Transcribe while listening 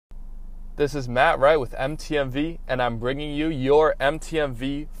This is Matt Wright with MTMV, and I'm bringing you your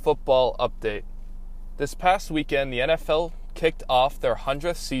MTMV football update. This past weekend, the NFL kicked off their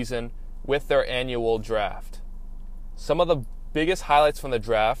 100th season with their annual draft. Some of the biggest highlights from the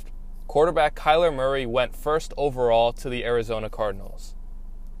draft: quarterback Kyler Murray went first overall to the Arizona Cardinals.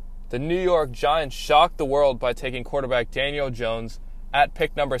 The New York Giants shocked the world by taking quarterback Daniel Jones at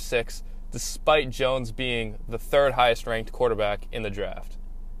pick number 6, despite Jones being the third highest ranked quarterback in the draft.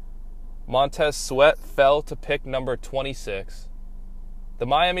 Montez Sweat fell to pick number 26. The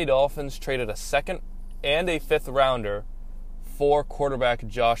Miami Dolphins traded a second and a fifth rounder for quarterback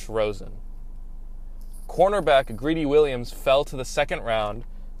Josh Rosen. Cornerback Greedy Williams fell to the second round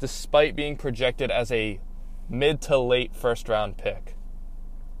despite being projected as a mid to late first round pick.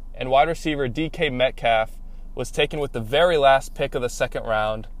 And wide receiver DK Metcalf was taken with the very last pick of the second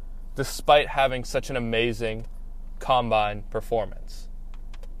round despite having such an amazing combine performance.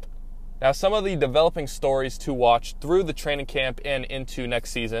 Now, some of the developing stories to watch through the training camp and into next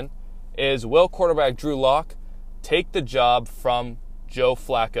season is, will quarterback Drew Lock take the job from Joe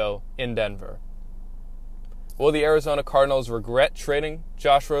Flacco in Denver? Will the Arizona Cardinals regret trading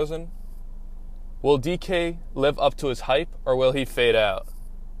Josh Rosen? Will DK live up to his hype, or will he fade out?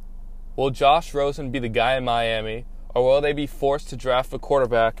 Will Josh Rosen be the guy in Miami, or will they be forced to draft a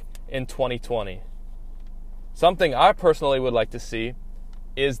quarterback in 2020? Something I personally would like to see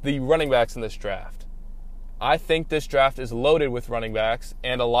is the running backs in this draft. I think this draft is loaded with running backs,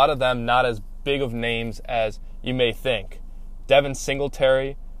 and a lot of them not as big of names as you may think. Devin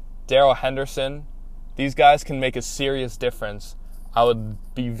Singletary, Darrell Henderson, these guys can make a serious difference. I would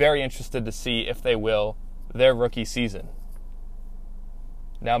be very interested to see if they will their rookie season.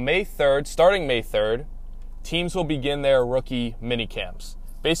 Now, starting May 3rd, teams will begin their rookie minicamps.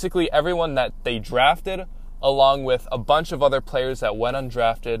 Basically, everyone that they drafted, along with a bunch of other players that went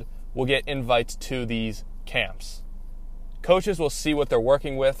undrafted, will get invites to these camps. Coaches will see what they're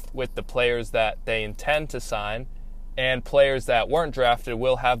working with the players that they intend to sign, and players that weren't drafted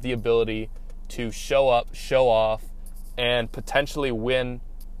will have the ability to show up, show off, and potentially win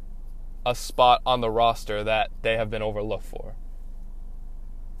a spot on the roster that they have been overlooked for.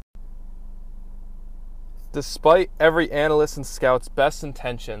 Despite every analyst and scout's best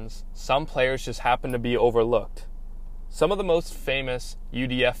intentions, some players just happen to be overlooked. Some of the most famous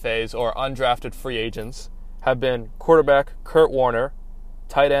UDFAs, or undrafted free agents, have been quarterback Kurt Warner,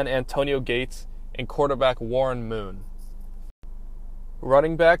 tight end Antonio Gates, and quarterback Warren Moon.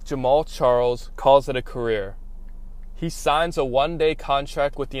 Running back Jamaal Charles calls it a career. He signs a one-day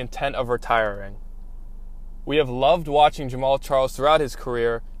contract with the intent of retiring. We have loved watching Jamaal Charles throughout his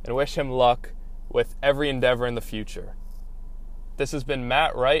career and wish him luck with every endeavor in the future. This has been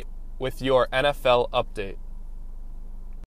Matt Wright with your NFL update.